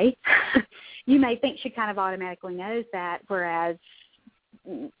play. You may think she kind of automatically knows that, whereas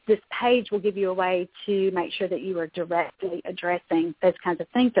this page will give you a way to make sure that you are directly addressing those kinds of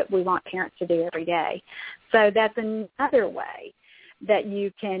things that we want parents to do every day. So that's another way that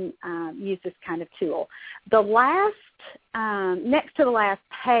you can use this kind of tool. The last, next to the last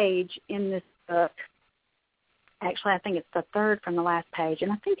page in this book, actually I think it's the third from the last page,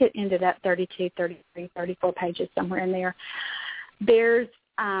 and I think it ended up 32, 33, 34 pages, somewhere in there. There's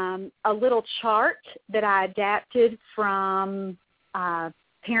a little chart that I adapted from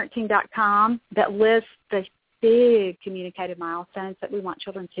parenting.com that lists the big communicative milestones that we want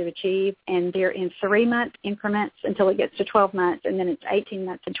children to achieve, and they're in 3-month increments until it gets to 12 months, and then it's 18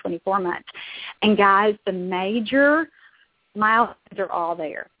 months and 24 months. And guys, the major milestones are all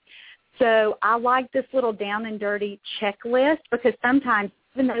there. So I like this little down and dirty checklist, because sometimes,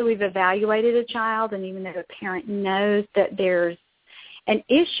 even though we've evaluated a child and even though a parent knows that there's an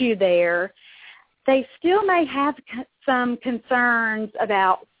issue there, they still may have some concerns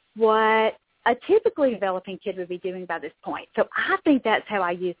about what a typically developing kid would be doing by this point. So I think that's how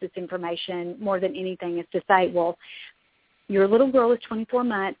I use this information more than anything, is to say, well, your little girl is 24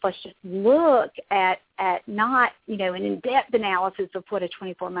 months. Let's just look at not, an in-depth analysis of what a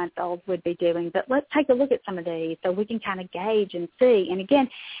 24-month-old would be doing, but let's take a look at some of these so we can kind of gauge and see. And again,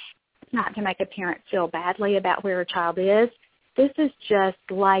 it's not to make a parent feel badly about where a child is. This is just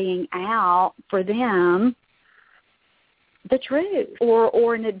laying out for them the truth,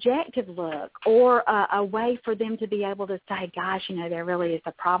 or an objective look, or a way for them to be able to say, gosh, there really is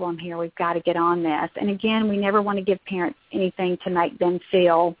a problem here. We've got to get on this. And again, we never want to give parents anything to make them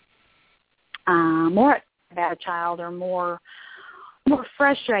feel more about a child or more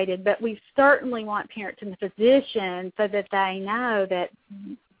frustrated, but we certainly want parents in the position so that they know that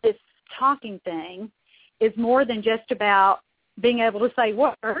this talking thing is more than just about being able to say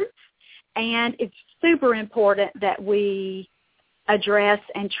words, and it's super important that we address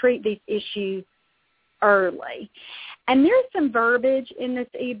and treat these issues early. And there's some verbiage in this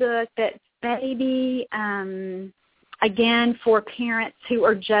ebook that's maybe, again, for parents who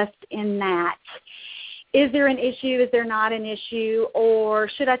are just in that. Is there an issue? Is there not an issue? Or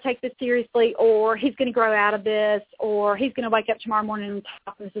should I take this seriously? Or he's going to grow out of this? Or he's going to wake up tomorrow morning and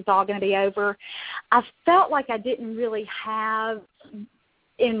talk, this is all going to be over? I felt like I didn't really have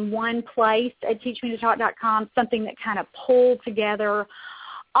in one place at teachmetotalk.com something that kind of pulled together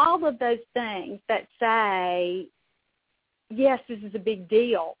all of those things that say, yes, this is a big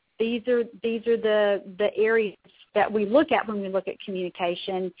deal. These are the areas that we look at when we look at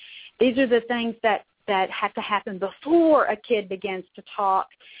communication. These are the things that have to happen before a kid begins to talk.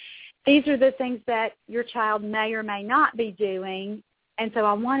 These are the things that your child may or may not be doing. And so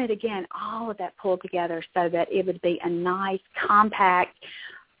I wanted, again, all of that pulled together so that it would be a nice, compact,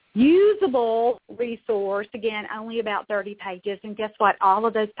 usable resource. Again, only about 30 pages. And guess what? All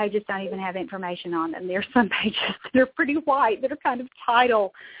of those pages don't even have information on them. There's some pages that are pretty white that are kind of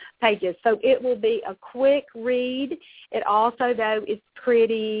title pages. So it will be a quick read. It also, though, is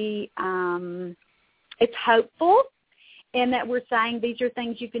pretty, it's hopeful in that we're saying these are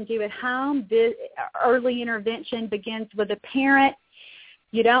things you can do at home. This early intervention begins with a parent.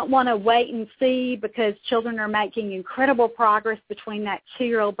 You don't want to wait and see, because children are making incredible progress between that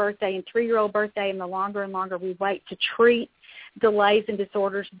 2-year-old birthday and 3-year-old birthday, and the longer and longer we wait to treat delays and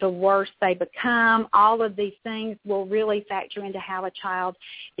disorders, the worse they become. All of these things will really factor into how a child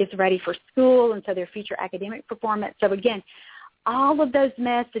is ready for school and so their future academic performance. So again, all of those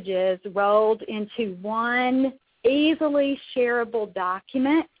messages rolled into one easily shareable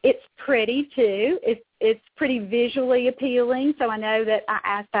document. It's pretty, too. It's pretty visually appealing. So I know that I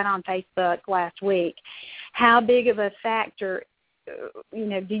asked that on Facebook last week. How big of a factor,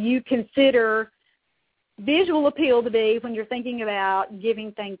 do you consider visual appeal to be when you're thinking about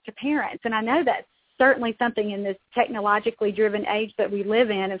giving things to parents? And I know that's certainly something in this technologically driven age that we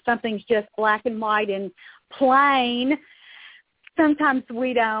live in. If something's just black and white and plain, sometimes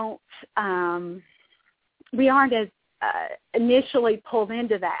we aren't as initially pulled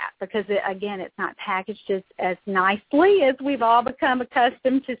into that because, again, it's not packaged as nicely as we've all become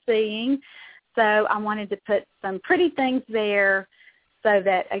accustomed to seeing. So I wanted to put some pretty things there so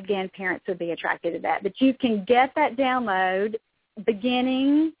that, again, parents would be attracted to that. But you can get that download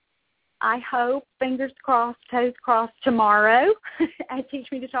beginning, I hope, fingers crossed, toes crossed, tomorrow at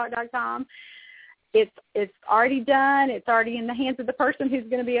teachmetotalk.com. It's already done. It's already in the hands of the person who's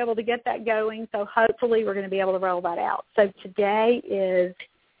going to be able to get that going. So hopefully we're going to be able to roll that out. So today is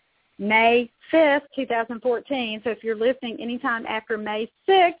May 5th, 2014. So if you're listening anytime after May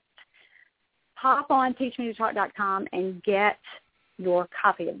 6th, hop on teachmetotalk.com and get your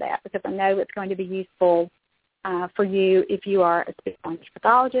copy of that, because I know it's going to be useful for you if you are a speech language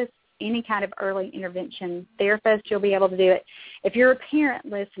pathologist, any kind of early intervention therapist. You'll be able to do it. If you're a parent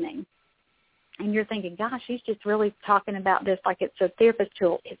listening and you're thinking, gosh, she's just really talking about this like it's a therapist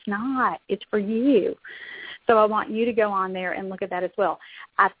tool. It's not. It's for you. So I want you to go on there and look at that as well.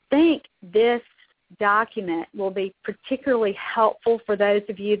 I think this document will be particularly helpful for those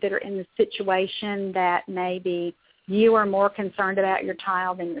of you that are in the situation that maybe you are more concerned about your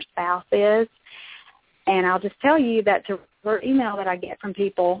child than your spouse is. And I'll just tell you that's a regular email that I get from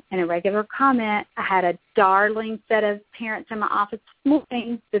people and a regular comment. I had a darling set of parents in my office this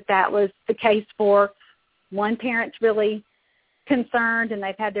morning that was the case for. One parent's really concerned, and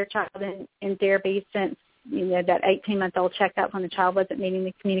they've had their child in therapy since, that 18-month-old checkup when the child wasn't meeting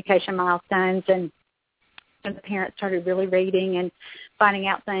the communication milestones, and the parents started really reading and finding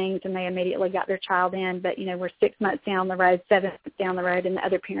out things, and they immediately got their child in. But, we're 6 months down the road, 7 months down the road, and the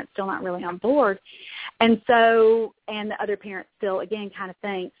other parent's still not really on board. And so, and the other parent still, again, kind of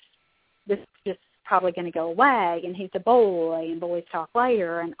thinks this is just probably going to go away, and he's a boy, and boys talk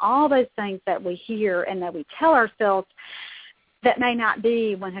later, and all those things that we hear and that we tell ourselves that may not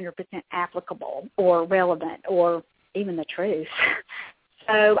be 100% applicable or relevant or even the truth.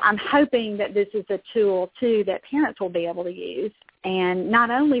 So I'm hoping that this is a tool, too, that parents will be able to use, and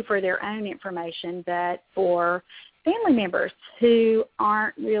not only for their own information, but for family members who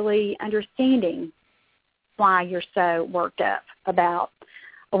aren't really understanding why you're so worked up about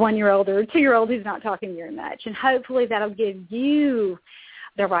a 1-year-old or a 2-year-old who's not talking very much. And hopefully that'll give you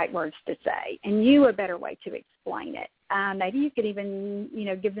the right words to say and you a better way to explain it. Maybe you could even,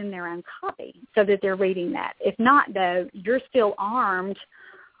 give them their own copy so that they're reading that. If not, though, you're still armed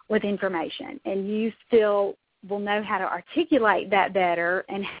with information, and you still will know how to articulate that better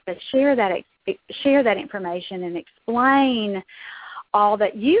and how to share that information and explain all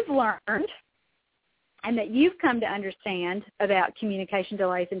that you've learned and that you've come to understand about communication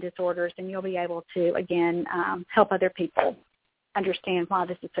delays and disorders, and you'll be able to, again, help other people understand why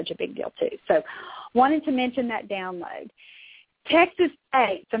this is such a big deal, too. So wanted to mention that download. Texas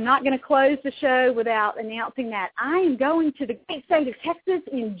State. So I'm not going to close the show without announcing that I am going to the great state of Texas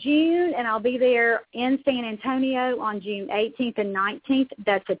in June, and I'll be there in San Antonio on June 18th and 19th.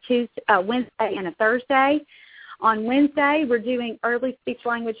 That's a Wednesday and a Thursday. On Wednesday, we're doing early speech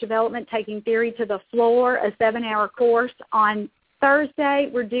language development, taking theory to the floor, a 7-hour course. On Thursday,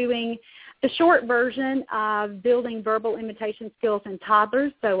 we're doing the short version of building verbal imitation skills in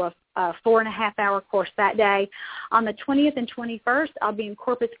toddlers, so a 4.5-hour course that day. On the 20th and 21st, I'll be in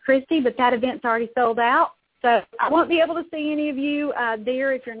Corpus Christi, but that event's already sold out. So I won't be able to see any of you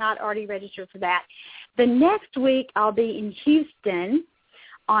there if you're not already registered for that. The next week, I'll be in Houston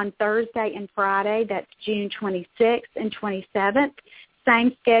on Thursday and Friday. That's June 26th and 27th.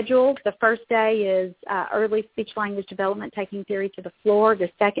 Same schedule. The first day is early speech language development, taking theory to the floor. The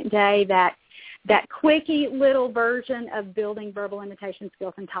second day, that quickie little version of building verbal imitation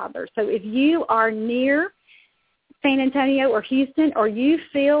skills in toddlers. So if you are near San Antonio or Houston, or you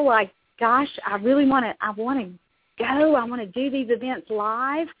feel like, gosh, I want to go, I want to do these events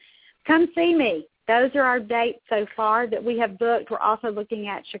live, come see me. Those are our dates so far that we have booked. We're also looking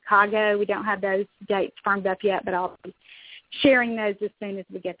at Chicago. We don't have those dates firmed up yet, but I'll be sharing those as soon as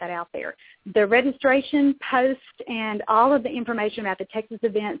we get that out there. The registration post and all of the information about the Texas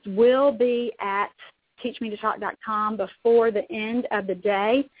events will be at teachmetotalk.com before the end of the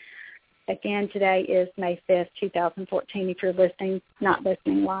day. Again, today is May 5th, 2014. If you're not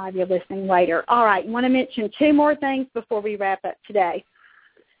listening live, you're listening later. All right, I want to mention two more things before we wrap up today.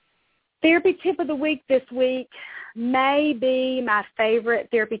 Therapy tip of the week this week may be my favorite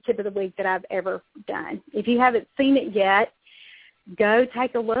therapy tip of the week that I've ever done. If you haven't seen it yet, go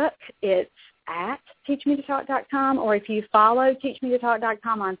take a look. It's at teachmetotalk.com, or if you follow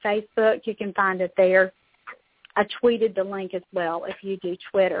teachmetotalk.com on Facebook, you can find it there. I tweeted the link as well if you do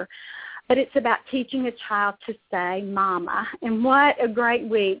Twitter. But it's about teaching a child to say mama. And what a great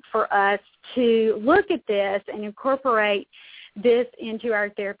week for us to look at this and incorporate this into our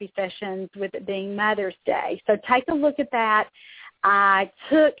therapy sessions with it being Mother's Day. So take a look at that. I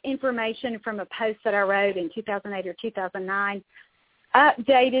took information from a post that I wrote in 2008 or 2009,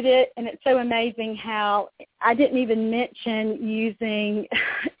 updated it, and it's so amazing how I didn't even mention using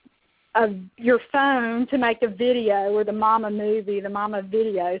your phone to make a video, or the mama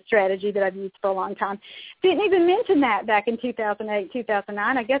video strategy that I've used for a long time. Didn't even mention that back in 2008,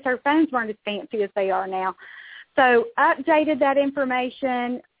 2009. I guess our phones weren't as fancy as they are now. So updated that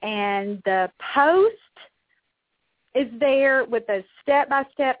information, and the post is there with those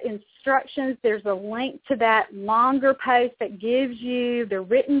step-by-step instructions. There's a link to that longer post that gives you the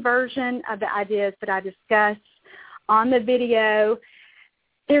written version of the ideas that I discussed on the video.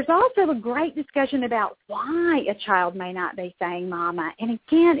 There's also a great discussion about why a child may not be saying mama. And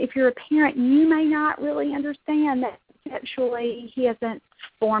again, if you're a parent, you may not really understand that conceptually he hasn't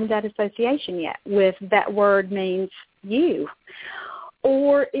formed that association yet with that word means you.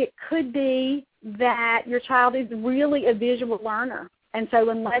 Or it could be that your child is really a visual learner. And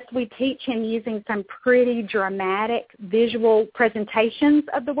so unless we teach him using some pretty dramatic visual presentations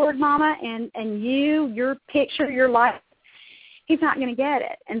of the word mama and your picture, your life, he's not going to get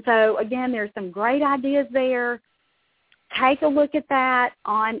it. And so, again, there's some great ideas there. Take a look at that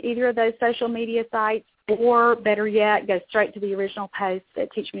on either of those social media sites, or better yet, go straight to the original post at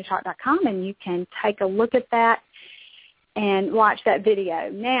teachmetotalk.com, and you can take a look at that and watch that video.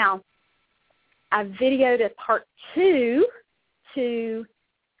 Now, I videoed a part 2 to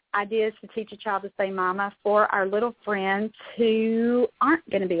ideas to teach a child to say mama for our little friends who aren't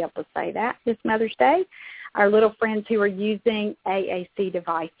going to be able to say that this Mother's Day, our little friends who are using AAC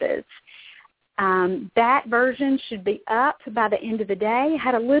devices. That version should be up by the end of the day.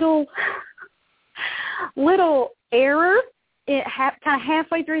 Had a little error kind of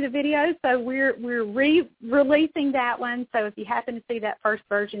halfway through the video, so we're re-releasing that one. So if you happen to see that first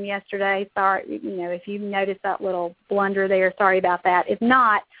version yesterday, sorry, if you noticed that little blunder there, sorry about that. If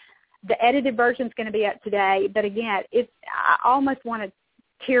not, the edited version is going to be up today. But again, I almost want to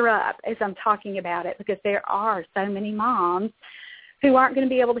tear up as I'm talking about it, because there are so many moms who aren't going to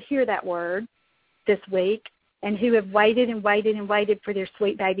be able to hear that word this week, and who have waited and waited and waited for their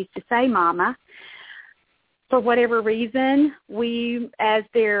sweet babies to say mama. For whatever reason, we, as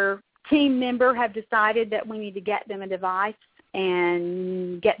their team member, have decided that we need to get them a device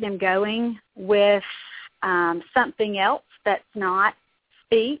and get them going with something else that's not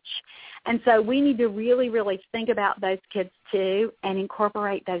speech. And so we need to really, really think about those kids too, and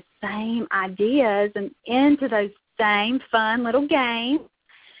incorporate those same ideas and into those same fun little games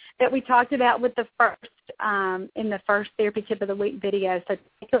that we talked about with the first in the first Therapy Tip of the Week video. So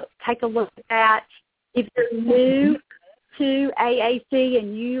take a look at that. If you're new to AAC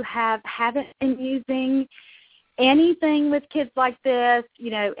and you haven't been using anything with kids like this,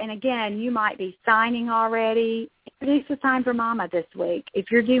 and again, you might be signing already, introduce a sign for mama this week.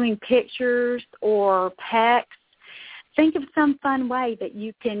 If you're doing pictures or PECs, think of some fun way that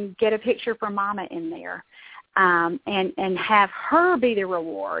you can get a picture for mama in there, and have her be the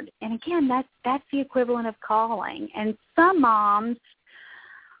reward. And again, that's the equivalent of calling. And some moms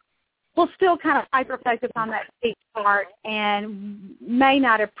will still kind of hyper-focus on that speech part and may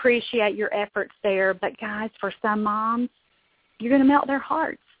not appreciate your efforts there. But, guys, for some moms, you're going to melt their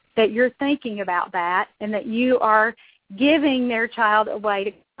hearts that you're thinking about that and that you are giving their child a way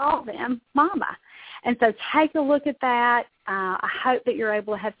to call them mama. And so take a look at that. I hope that you're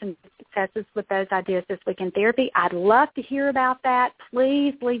able to have some successes with those ideas this week in therapy. I'd love to hear about that.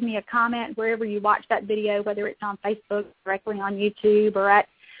 Please leave me a comment wherever you watch that video, whether it's on Facebook, directly on YouTube, or at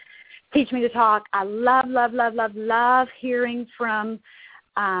Teach Me to Talk. I love, love, love, love, love hearing from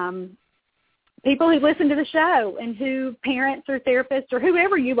people who listen to the show and who parents or therapists or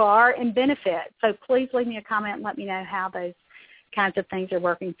whoever you are and benefit. So please leave me a comment and let me know how those kinds of things are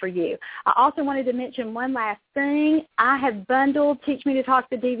working for you. I also wanted to mention one last thing. I have bundled Teach Me to Talk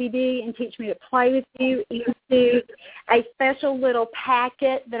the DVD and Teach Me to Play with You into a special little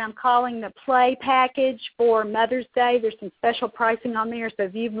packet that I'm calling the Play Package for Mother's Day. There's some special pricing on there, so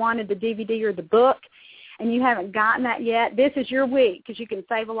if you've wanted the DVD or the book and you haven't gotten that yet, this is your week because you can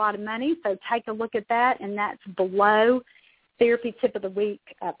save a lot of money, so take a look at that, and that's below Therapy Tip of the Week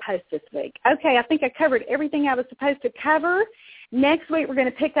post this week. Okay, I think I covered everything I was supposed to cover. Next week we're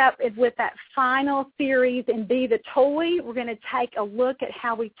going to pick up with that final series and Be the Toy. We're going to take a look at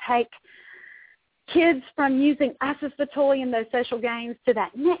how we take kids from using us as the toy in those social games to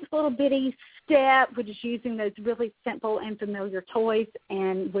that next little bitty step, which is using those really simple and familiar toys,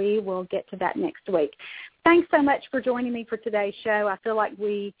 and we will get to that next week. Thanks so much for joining me for today's show. I feel like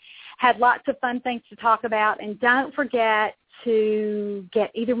we had lots of fun things to talk about, and don't forget to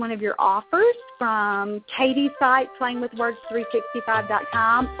get either one of your offers from Katie's site,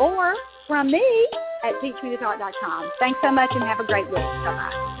 playingwithwords365.com, or from me at teachmetotalk.com. Thanks so much and have a great week.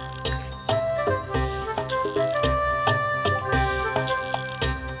 Bye-bye.